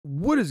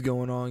What is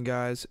going on,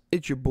 guys?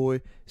 It's your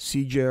boy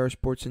CJR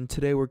Sports, and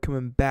today we're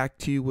coming back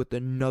to you with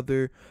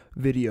another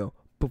video.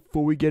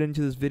 Before we get into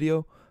this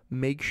video,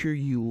 make sure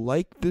you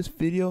like this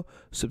video,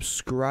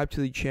 subscribe to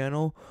the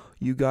channel.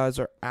 You guys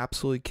are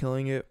absolutely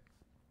killing it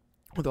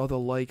with all the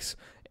likes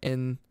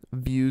and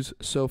views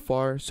so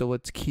far, so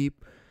let's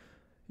keep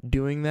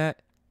doing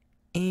that.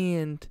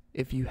 And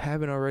if you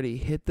haven't already,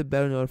 hit the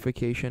bell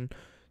notification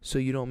so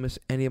you don't miss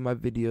any of my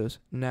videos.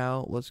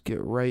 Now let's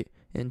get right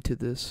into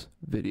this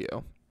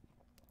video.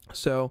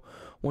 So,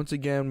 once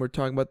again, we're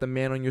talking about the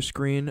man on your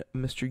screen,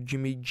 Mr.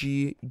 Jimmy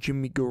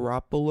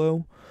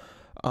Garoppolo.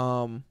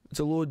 It's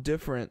a little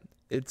different.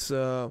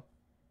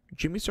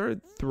 Jimmy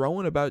started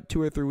throwing about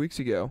 2 or 3 weeks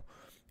ago.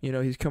 You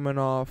know, he's coming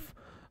off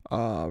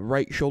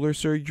right shoulder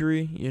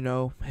surgery. You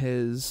know,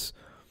 his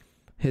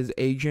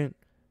agent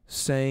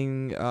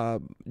saying,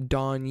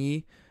 Don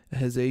Yee,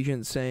 his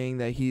agent saying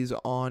that he's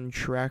on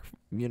track,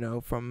 you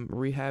know, from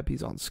rehab.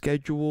 He's on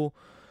schedule.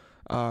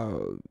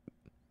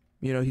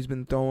 You know, he's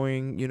been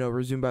throwing,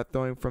 resumed by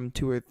throwing from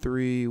 2 or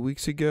 3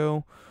 weeks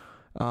ago.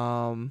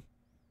 And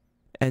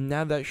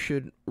now that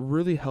should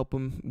really help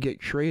him get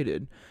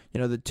traded.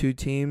 You know, the two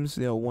teams,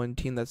 one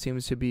team that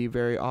seems to be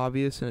very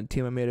obvious and a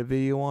team I made a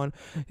video on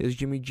is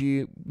Jimmy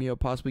G,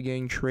 possibly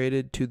getting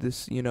traded to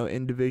this,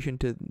 in division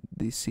to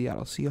the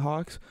Seattle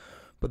Seahawks.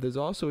 But there's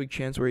also a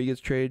chance where he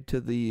gets traded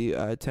to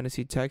the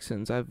Tennessee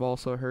Texans. I've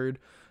also heard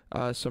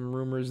some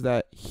rumors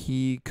that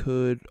he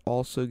could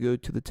also go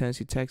to the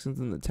Tennessee Texans,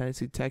 and the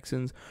Tennessee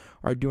Texans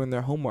are doing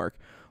their homework.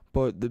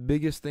 But the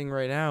biggest thing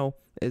right now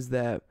is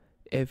that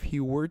if he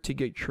were to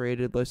get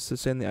traded, let's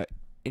just say in the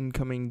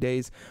incoming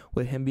days,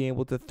 with him being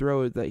able to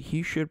throw, is that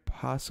he should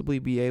possibly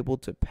be able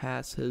to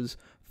pass his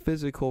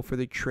physical for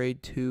the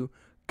trade to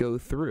go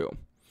through.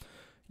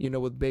 You know,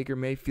 with Baker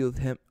Mayfield,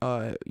 him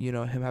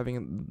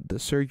having the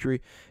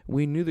surgery,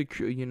 we knew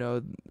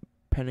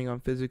depending on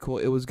physical,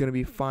 it was going to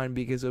be fine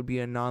because it would be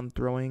a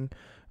non-throwing.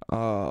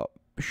 The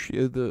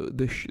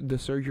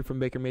surgery from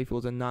Baker Mayfield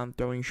was a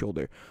non-throwing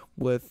shoulder.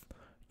 With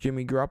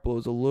Jimmy Garoppolo, it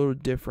was a little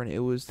different. It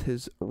was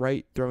his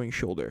right throwing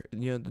shoulder.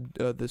 You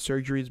know, the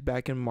surgery is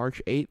back in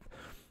March 8th,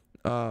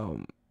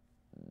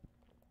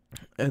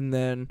 and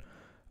then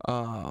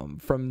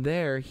from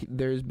there,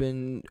 there's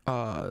been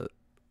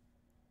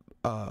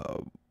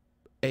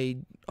a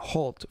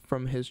halt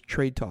from his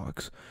trade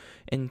talks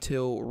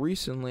until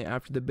recently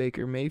after the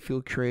Baker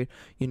Mayfield trade.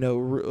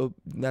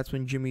 That's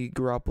when Jimmy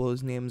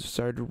Garoppolo's names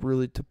started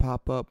really to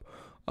pop up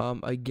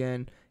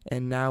again.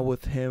 And now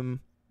with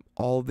him,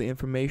 all the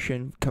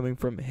information coming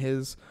from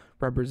his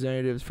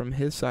representatives, from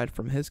his side,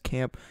 from his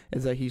camp,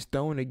 is that he's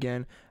throwing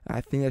again. I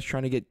think that's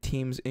trying to get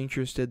teams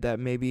interested that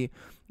maybe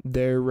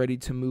they're ready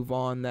to move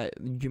on, that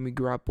Jimmy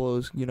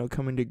Garoppolo's,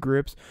 coming to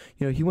grips.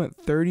 He went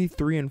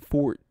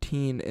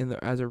 33-14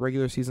 as a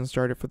regular season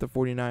starter for the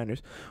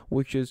 49ers,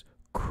 which is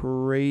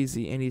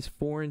crazy. And he's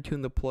 4-2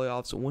 in the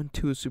playoffs, went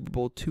to a Super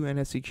Bowl, 2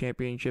 NFC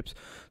championships.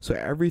 So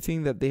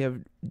everything that they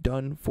have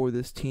done for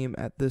this team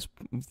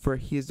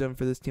he has done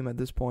for this team at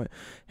this point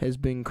has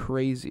been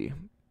crazy.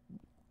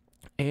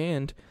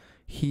 And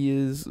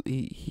he's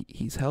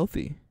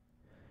healthy.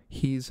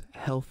 He's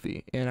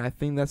healthy, and I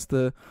think that's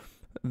the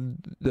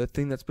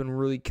thing that's been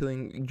really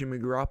killing Jimmy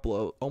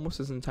Garoppolo almost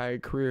his entire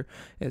career,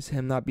 is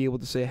him not be able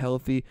to stay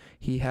healthy.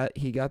 He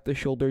got the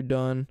shoulder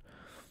done.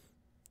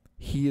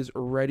 He is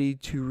ready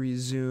to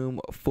resume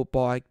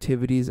football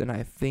activities, and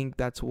I think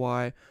that's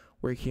why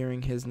we're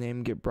hearing his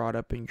name get brought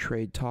up in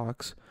trade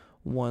talks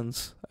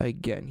once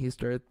again. He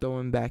started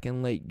throwing back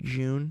in late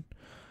June.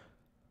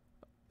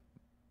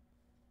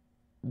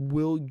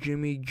 Will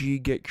Jimmy G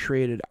get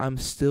traded? I'm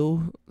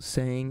still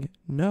saying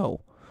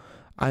no.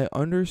 I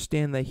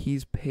understand that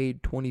he's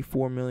paid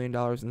 $24 million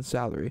in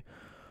salary.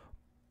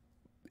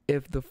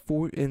 If the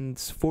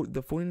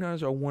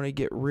 49ers are want to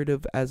get rid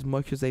of as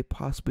much as they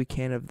possibly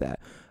can of that,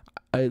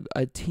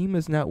 a team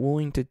is not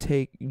willing to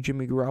take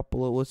Jimmy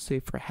Garoppolo, let's say,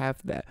 for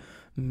half that.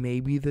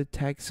 Maybe the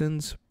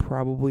Texans,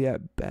 probably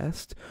at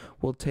best,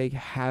 will take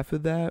half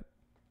of that.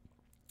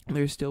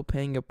 They're still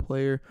paying a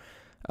player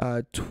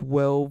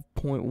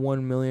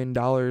 $12.1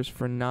 million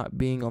for not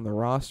being on the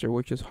roster,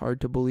 which is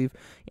hard to believe.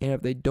 And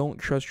if they don't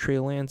trust Trey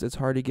Lance, it's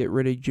hard to get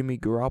rid of Jimmy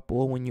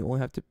Garoppolo when you only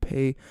have to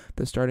pay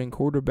the starting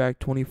quarterback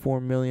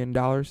 $24 million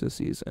this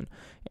season,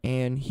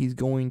 and he's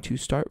going to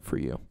start for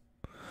you.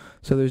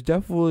 So there's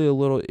definitely a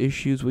little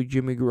issues with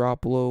Jimmy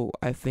Garoppolo,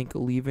 I think,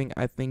 leaving.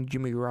 I think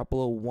Jimmy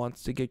Garoppolo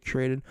wants to get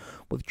traded.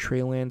 With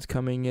Trey Lance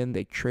coming in,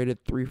 they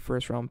traded 3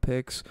 first-round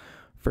picks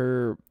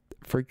for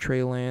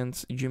Trey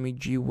Lance. Jimmy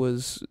G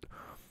was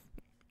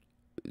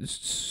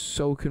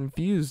so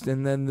confused,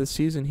 and then this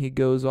season he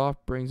goes off,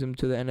 brings him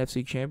to the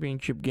NFC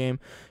Championship game,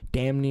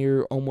 damn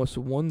near almost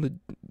won the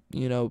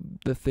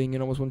thing,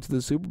 and almost went to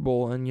the Super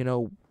Bowl. And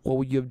what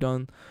would you have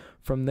done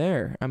from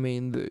there? I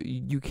mean,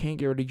 you can't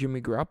get rid of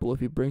Jimmy Garoppolo if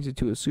he brings it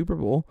to a Super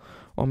Bowl.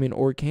 I mean,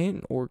 or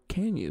can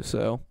you?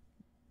 So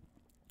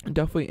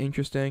definitely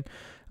interesting.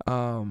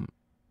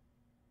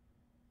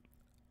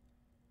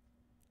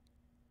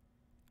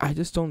 I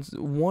just don't.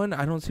 One,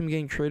 I don't see him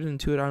getting traded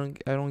into it. I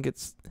don't get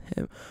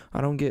him.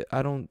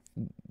 I don't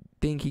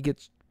think he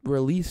gets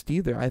released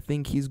either. I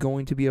think he's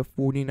going to be a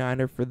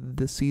 49er for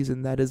the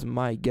season. That is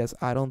my guess.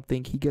 I don't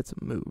think he gets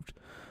moved.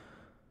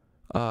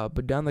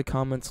 But down in the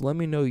comments, let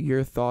me know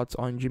your thoughts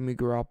on Jimmy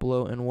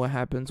Garoppolo and what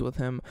happens with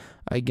him.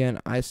 Again,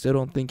 I still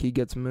don't think he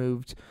gets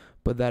moved,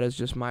 but that is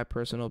just my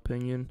personal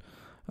opinion.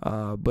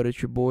 But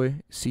it's your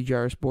boy,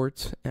 CJR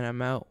Sports, and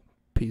I'm out.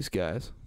 Peace, guys.